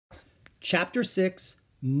Chapter 6,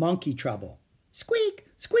 Monkey Trouble. Squeak,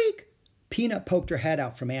 squeak. Peanut poked her head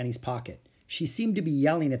out from Annie's pocket. She seemed to be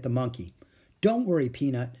yelling at the monkey. Don't worry,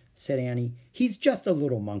 Peanut, said Annie. He's just a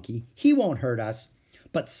little monkey. He won't hurt us.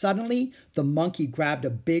 But suddenly, the monkey grabbed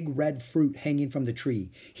a big red fruit hanging from the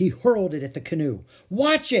tree. He hurled it at the canoe.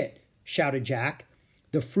 Watch it, shouted Jack.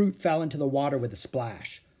 The fruit fell into the water with a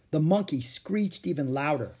splash. The monkey screeched even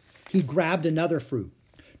louder. He grabbed another fruit.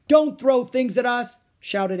 Don't throw things at us,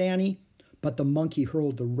 shouted Annie. But the monkey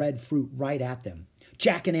hurled the red fruit right at them.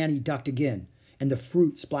 Jack and Annie ducked again, and the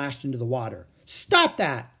fruit splashed into the water. Stop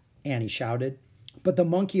that, Annie shouted. But the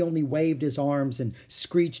monkey only waved his arms and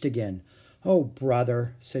screeched again. Oh,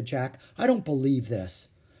 brother, said Jack, I don't believe this.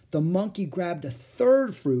 The monkey grabbed a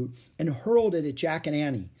third fruit and hurled it at Jack and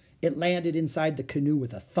Annie. It landed inside the canoe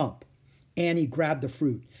with a thump. Annie grabbed the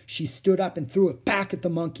fruit. She stood up and threw it back at the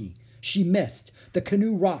monkey. She missed. The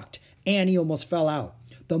canoe rocked. Annie almost fell out.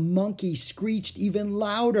 The monkey screeched even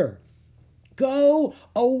louder. Go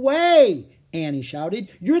away, Annie shouted.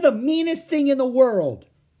 You're the meanest thing in the world.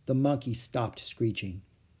 The monkey stopped screeching.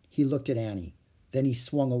 He looked at Annie. Then he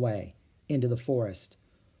swung away into the forest.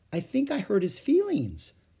 I think I hurt his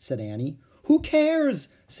feelings, said Annie. Who cares,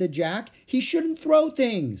 said Jack. He shouldn't throw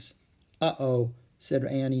things. Uh-oh, said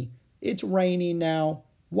Annie. It's raining now.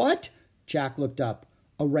 What? Jack looked up.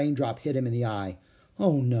 A raindrop hit him in the eye.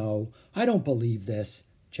 Oh, no, I don't believe this,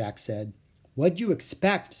 Jack said. What'd you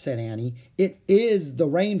expect, said Annie. It is the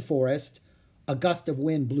rainforest. A gust of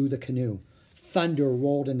wind blew the canoe. Thunder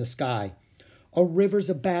rolled in the sky. A river's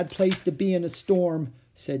a bad place to be in a storm,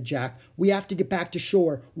 said Jack. We have to get back to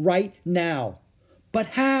shore right now. But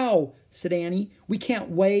how? Said Annie. We can't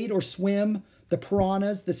wade or swim. The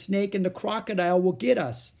piranhas, the snake, and the crocodile will get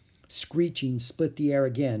us. Screeching split the air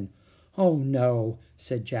again. Oh, no,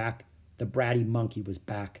 said Jack. The bratty monkey was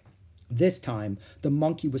back. This time, the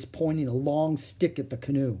monkey was pointing a long stick at the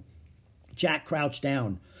canoe. Jack crouched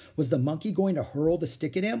down. Was the monkey going to hurl the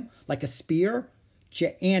stick at him like a spear?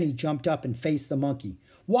 Annie jumped up and faced the monkey.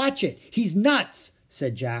 Watch it! He's nuts,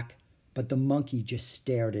 said Jack. But the monkey just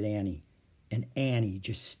stared at Annie, and Annie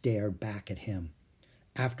just stared back at him.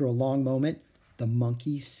 After a long moment, the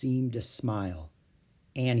monkey seemed to smile.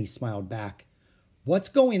 Annie smiled back. What's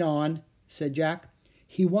going on? Said Jack.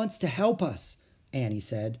 He wants to help us, Annie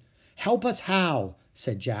said. Help us how?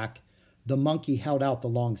 Said Jack. The monkey held out the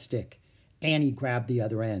long stick. Annie grabbed the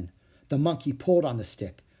other end. The monkey pulled on the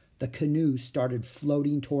stick. The canoe started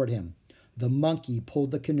floating toward him. The monkey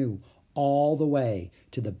pulled the canoe all the way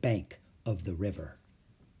to the bank of the river.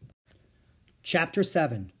 Chapter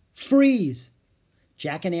 7. Freeze!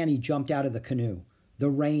 Jack and Annie jumped out of the canoe. The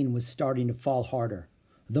rain was starting to fall harder.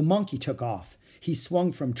 The monkey took off. He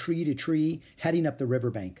swung from tree to tree, heading up the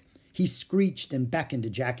riverbank. He screeched and beckoned to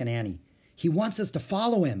Jack and Annie. He wants us to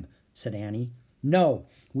follow him, said Annie. No,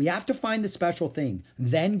 we have to find the special thing,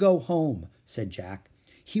 then go home, said Jack.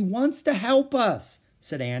 He wants to help us,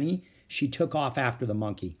 said Annie. She took off after the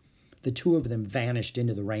monkey. The two of them vanished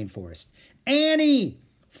into the rainforest. Annie!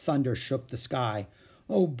 Thunder shook the sky.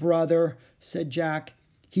 Oh, brother, said Jack.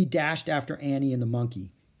 He dashed after Annie and the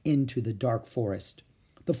monkey into the dark forest.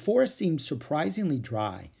 The forest seemed surprisingly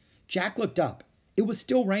dry. Jack looked up. It was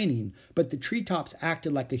still raining, but the treetops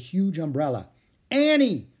acted like a huge umbrella.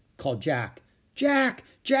 Annie! Called Jack. Jack!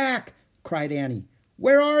 Jack! Cried Annie.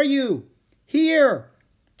 Where are you? Here!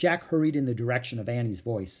 Jack hurried in the direction of Annie's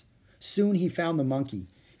voice. Soon he found the monkey.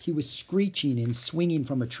 He was screeching and swinging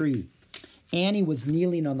from a tree. Annie was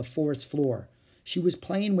kneeling on the forest floor. She was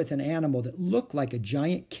playing with an animal that looked like a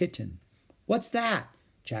giant kitten. What's that?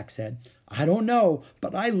 Jack said. I don't know,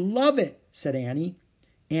 but I love it, said Annie.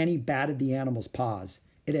 Annie batted the animal's paws.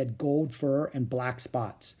 It had gold fur and black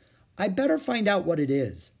spots. I better find out what it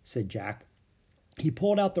is, said Jack. He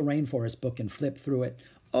pulled out the rainforest book and flipped through it.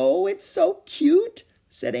 Oh, it's so cute,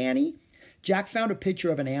 said Annie. Jack found a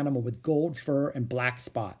picture of an animal with gold fur and black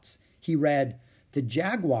spots. He read, The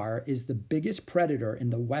jaguar is the biggest predator in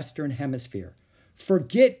the Western Hemisphere.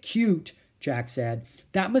 Forget cute, Jack said.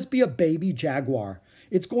 That must be a baby jaguar.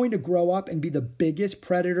 It's going to grow up and be the biggest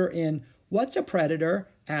predator in... What's a predator?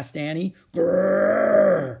 Asked Annie.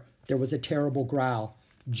 Grrr! There was a terrible growl.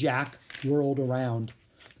 Jack whirled around.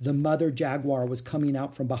 The mother jaguar was coming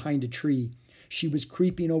out from behind a tree. She was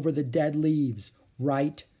creeping over the dead leaves,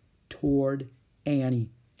 right toward Annie.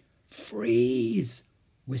 Freeze!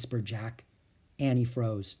 Whispered Jack. Annie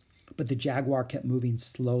froze, but the jaguar kept moving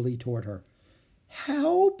slowly toward her.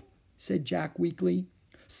 Help! Said Jack weakly.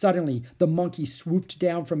 Suddenly, the monkey swooped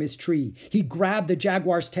down from his tree. He grabbed the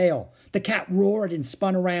jaguar's tail. The cat roared and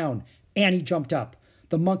spun around. Annie jumped up.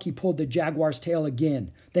 The monkey pulled the jaguar's tail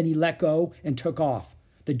again. Then he let go and took off.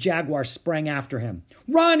 The jaguar sprang after him.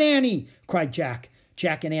 "Run, Annie!" cried Jack.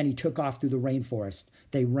 Jack and Annie took off through the rainforest.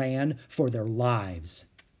 They ran for their lives.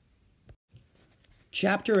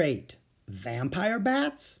 Chapter 8. Vampire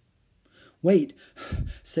Bats? "Wait,"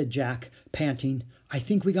 said Jack, panting. "I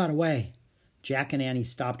think we got away." Jack and Annie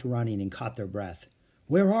stopped running and caught their breath.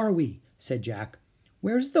 "Where are we?" said Jack.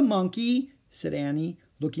 "Where's the monkey?" said Annie,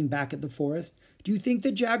 looking back at the forest. "Do you think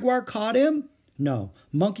the jaguar caught him?" "No,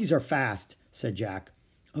 monkeys are fast," said Jack.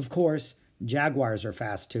 Of course, jaguars are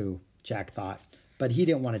fast too, Jack thought, but he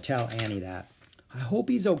didn't want to tell Annie that. "I hope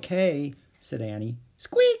he's okay," said Annie.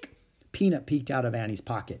 Squeak! Peanut peeked out of Annie's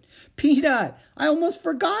pocket. "Peanut, I almost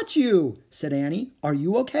forgot you," said Annie. "Are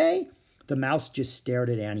you okay?" The mouse just stared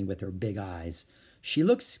at Annie with her big eyes. "She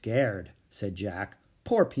looks scared," said Jack.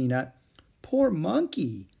 "Poor Peanut." "Poor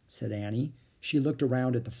monkey," said Annie. She looked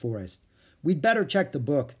around at the forest. "We'd better check the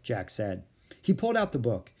book," Jack said. He pulled out the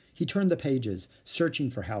book. He turned the pages,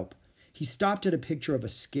 searching for help. He stopped at a picture of a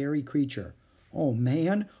scary creature. "Oh,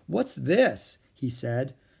 man, what's this?" he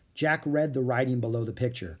said. Jack read the writing below the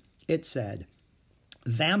picture. It said,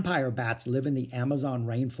 "Vampire bats live in the Amazon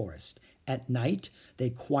rainforest. At night, they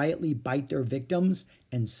quietly bite their victims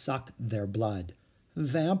and suck their blood."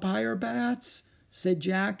 "Vampire bats?" said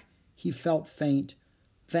Jack. He felt faint.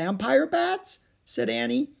 "Vampire bats?" said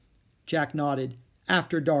Annie. Jack nodded.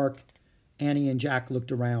 "After dark." Annie and Jack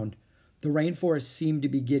looked around. The rainforest seemed to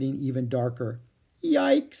be getting even darker.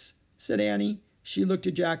 "Yikes," said Annie. She looked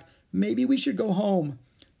at Jack. "Maybe we should go home."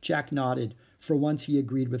 Jack nodded. For once he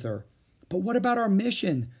agreed with her. "But what about our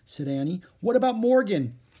mission?" said Annie. "What about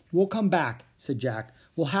Morgan?" "We'll come back," said Jack.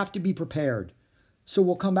 "We'll have to be prepared." "So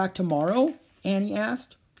we'll come back tomorrow?" Annie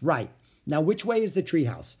asked. "Right. Now which way is the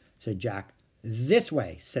treehouse?" said Jack. "This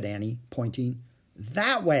way," said Annie, pointing.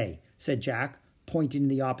 "That way," said Jack, pointing in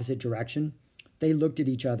the opposite direction. They looked at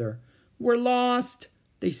each other. "We're lost,"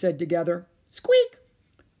 they said together. Squeak!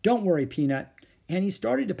 "Don't worry, Peanut." Annie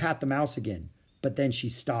started to pat the mouse again, but then she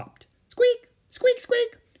stopped. Squeak! Squeak!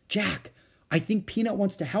 Squeak! "Jack, I think Peanut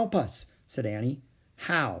wants to help us," said Annie.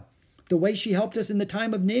 "How?" "The way she helped us in the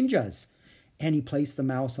time of ninjas." Annie placed the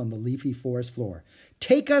mouse on the leafy forest floor.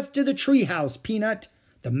 "Take us to the treehouse, Peanut."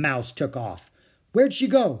 The mouse took off. "Where'd she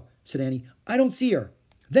go?" said Annie. "I don't see her."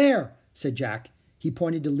 "There," said Jack. He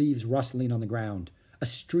pointed to leaves rustling on the ground. A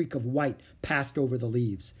streak of white passed over the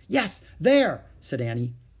leaves. "Yes, there," said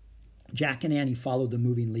Annie. Jack and Annie followed the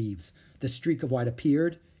moving leaves. The streak of white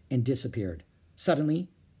appeared and disappeared. Suddenly,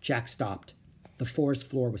 Jack stopped. The forest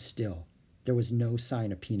floor was still. There was no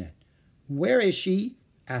sign of Peanut. "Where is she?"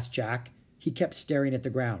 asked Jack. He kept staring at the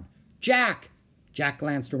ground. "Jack!" Jack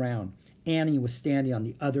glanced around. Annie was standing on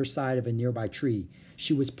the other side of a nearby tree.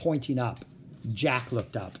 She was pointing up. Jack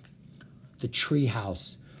looked up. "The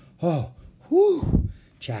treehouse." "Oh, whew,"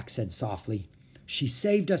 Jack said softly. "She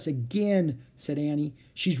saved us again," said Annie.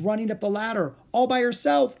 "She's running up the ladder all by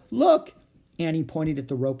herself. Look!" Annie pointed at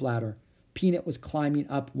the rope ladder. Peanut was climbing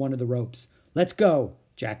up one of the ropes. "Let's go,"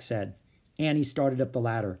 Jack said. Annie started up the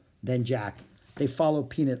ladder, then Jack. They followed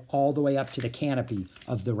Peanut all the way up to the canopy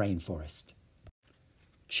of the rainforest.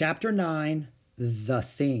 Chapter 9. The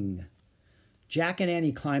Thing. Jack and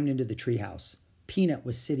Annie climbed into the treehouse. Peanut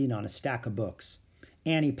was sitting on a stack of books.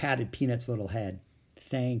 Annie patted Peanut's little head.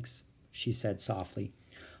 "Thanks," she said softly.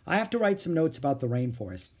 "I have to write some notes about the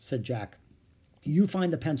rainforest," said Jack. "You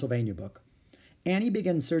find the Pennsylvania book." Annie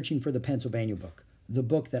began searching for the Pennsylvania book, the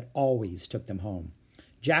book that always took them home.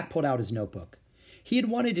 Jack pulled out his notebook. He had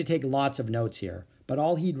wanted to take lots of notes here, but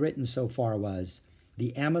all he'd written so far was,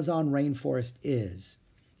 "The Amazon rainforest is."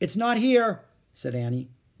 "It's not here," said Annie.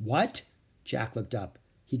 "What?" Jack looked up.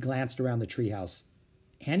 He glanced around the treehouse.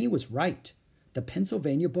 Annie was right. The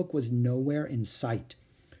Pennsylvania book was nowhere in sight.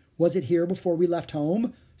 "Was it here before we left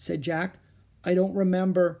home?" said Jack. "I don't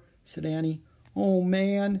remember," said Annie. "Oh,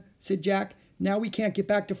 man," said Jack. "Now we can't get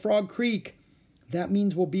back to Frog Creek." "That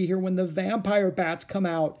means we'll be here when the vampire bats come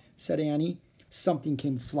out," said Annie. Something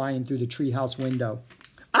came flying through the treehouse window.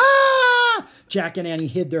 "Ah!" Jack and Annie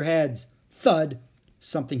hid their heads. Thud!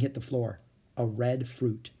 Something hit the floor. A red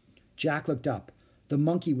fruit. Jack looked up. The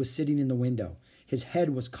monkey was sitting in the window. His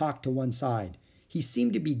head was cocked to one side. He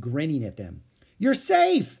seemed to be grinning at them. "You're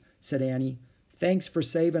safe," said Annie. "Thanks for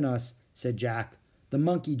saving us," said Jack. The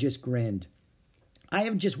monkey just grinned. "I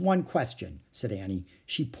have just one question," said Annie.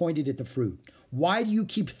 She pointed at the fruit. "Why do you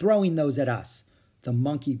keep throwing those at us?" The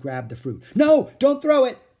monkey grabbed the fruit. "No, don't throw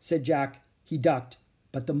it," said Jack. He ducked,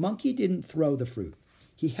 but the monkey didn't throw the fruit.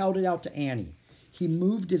 He held it out to Annie. He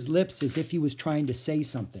moved his lips as if he was trying to say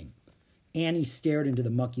something. Annie stared into the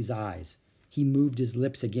monkey's eyes. He moved his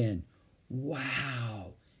lips again.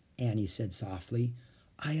 "Wow," Annie said softly.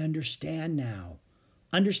 "I understand now.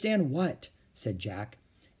 Understand what? Said Jack.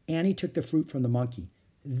 Annie took the fruit from the monkey.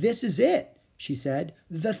 This is it, she said.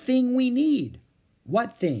 The thing we need.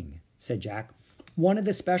 What thing? Said Jack. One of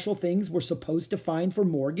the special things we're supposed to find for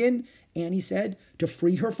Morgan, Annie said, to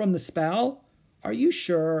free her from the spell. Are you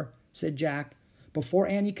sure? Said Jack. Before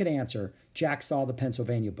Annie could answer, Jack saw the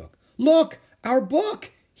Pennsylvania book. Look, our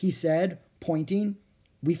book, he said, pointing.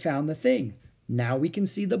 We found the thing. Now we can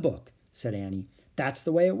see the book, said Annie. That's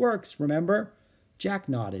the way it works, remember? Jack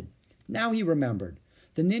nodded. Now he remembered.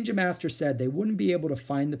 The ninja master said they wouldn't be able to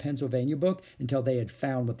find the Pennsylvania book until they had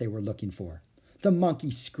found what they were looking for. The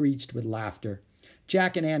monkey screeched with laughter.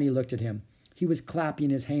 Jack and Annie looked at him. He was clapping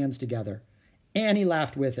his hands together. Annie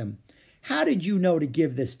laughed with him. How did you know to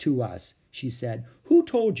give this to us? She said. Who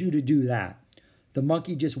told you to do that? The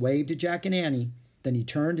monkey just waved to Jack and Annie. Then he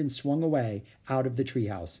turned and swung away out of the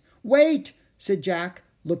treehouse. Wait, said Jack,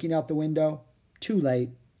 looking out the window. Too late.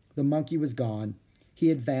 The monkey was gone. He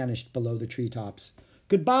had vanished below the treetops.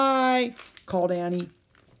 Goodbye, called Annie.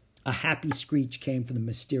 A happy screech came from the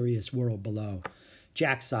mysterious world below.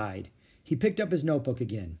 Jack sighed. He picked up his notebook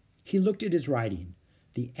again. He looked at his writing.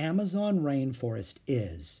 The Amazon rainforest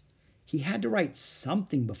is. He had to write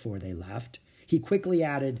something before they left. He quickly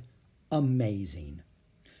added, amazing.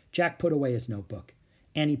 Jack put away his notebook.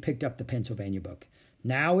 Annie picked up the Pennsylvania book.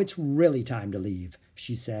 Now it's really time to leave,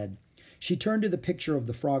 she said. She turned to the picture of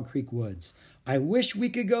the Frog Creek woods. I wish we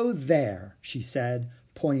could go there, she said,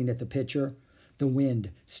 pointing at the picture. The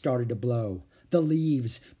wind started to blow. The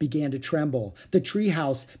leaves began to tremble. The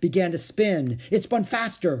treehouse began to spin. It spun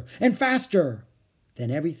faster and faster.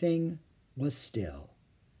 Then everything was still.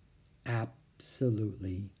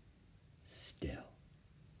 Absolutely still.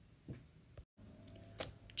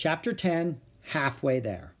 Chapter 10, halfway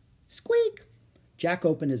there. Squeak! Jack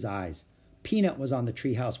opened his eyes. Peanut was on the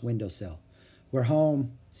treehouse windowsill. We're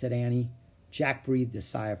home, said Annie. Jack breathed a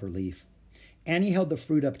sigh of relief. Annie held the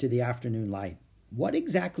fruit up to the afternoon light. What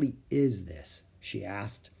exactly is this? She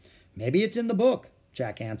asked. Maybe it's in the book,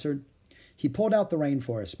 Jack answered. He pulled out the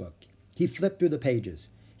rainforest book. He flipped through the pages.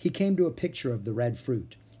 He came to a picture of the red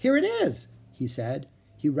fruit. Here it is, he said.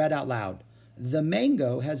 He read out loud. The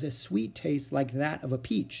mango has a sweet taste like that of a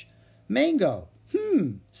peach. Mango,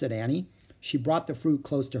 said Annie. She brought the fruit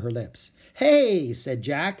close to her lips. Hey, said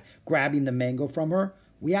Jack, grabbing the mango from her.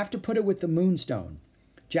 We have to put it with the moonstone.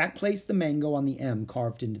 Jack placed the mango on the M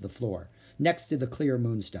carved into the floor, next to the clear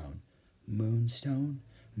moonstone. Moonstone?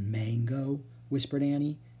 Mango? Whispered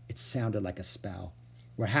Annie. It sounded like a spell.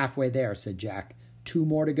 We're halfway there, said Jack. 2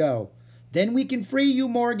 more to go. Then we can free you,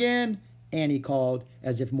 Morgan, Annie called,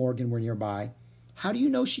 as if Morgan were nearby. How do you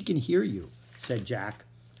know she can hear you? Said Jack.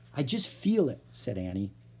 I just feel it, said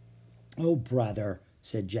Annie. Oh, brother,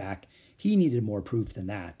 said Jack. He needed more proof than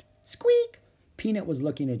that. Squeak! Peanut was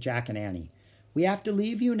looking at Jack and Annie. We have to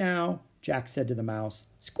leave you now, Jack said to the mouse.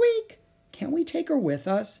 Squeak! Can't we take her with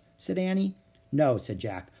us? Said Annie. No, said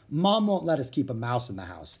Jack. Mom won't let us keep a mouse in the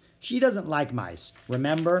house. She doesn't like mice,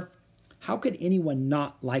 remember? How could anyone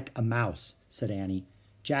not like a mouse? Said Annie.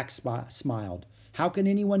 Jack smiled. How can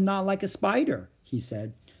anyone not like a spider? He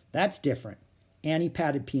said. That's different. Annie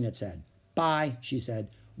patted Peanut's head. Bye, she said.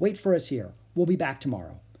 Wait for us here. We'll be back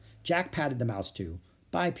tomorrow. Jack patted the mouse too.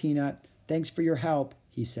 Bye, Peanut. Thanks for your help,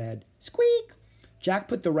 he said. Squeak! Jack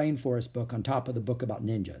put the rainforest book on top of the book about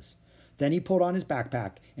ninjas. Then he pulled on his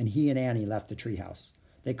backpack, and he and Annie left the treehouse.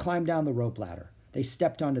 They climbed down the rope ladder. They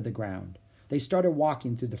stepped onto the ground. They started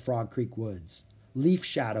walking through the Frog Creek woods. Leaf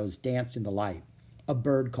shadows danced in the light. A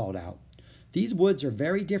bird called out. These woods are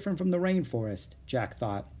very different from the rainforest, Jack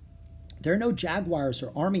thought. There are no jaguars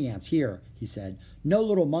or army ants here, he said. No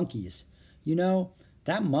little monkeys. You know,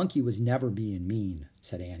 that monkey was never being mean,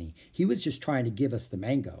 said Annie. He was just trying to give us the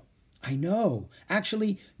mango. I know.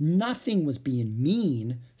 Actually, nothing was being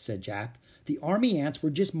mean, said Jack. The army ants were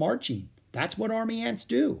just marching. That's what army ants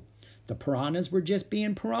do. The piranhas were just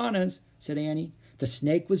being piranhas, said Annie. The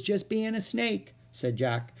snake was just being a snake, said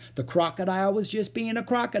Jack. The crocodile was just being a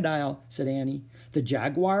crocodile, said Annie. The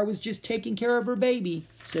jaguar was just taking care of her baby,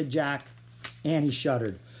 said Jack. Annie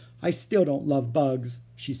shuddered. I still don't love bugs,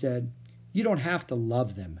 she said. You don't have to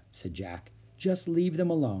love them, said Jack. Just leave them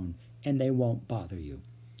alone, and they won't bother you.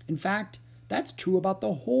 In fact, that's true about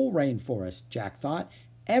the whole rainforest, Jack thought.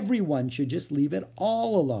 Everyone should just leave it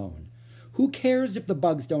all alone. Who cares if the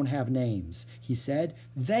bugs don't have names, he said.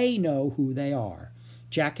 They know who they are.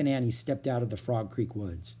 Jack and Annie stepped out of the Frog Creek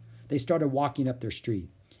woods. They started walking up their street.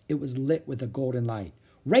 It was lit with a golden light.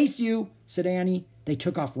 Race you, said Annie. They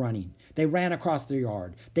took off running. They ran across their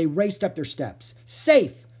yard. They raced up their steps.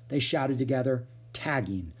 Safe, they shouted together,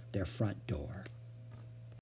 tagging their front door.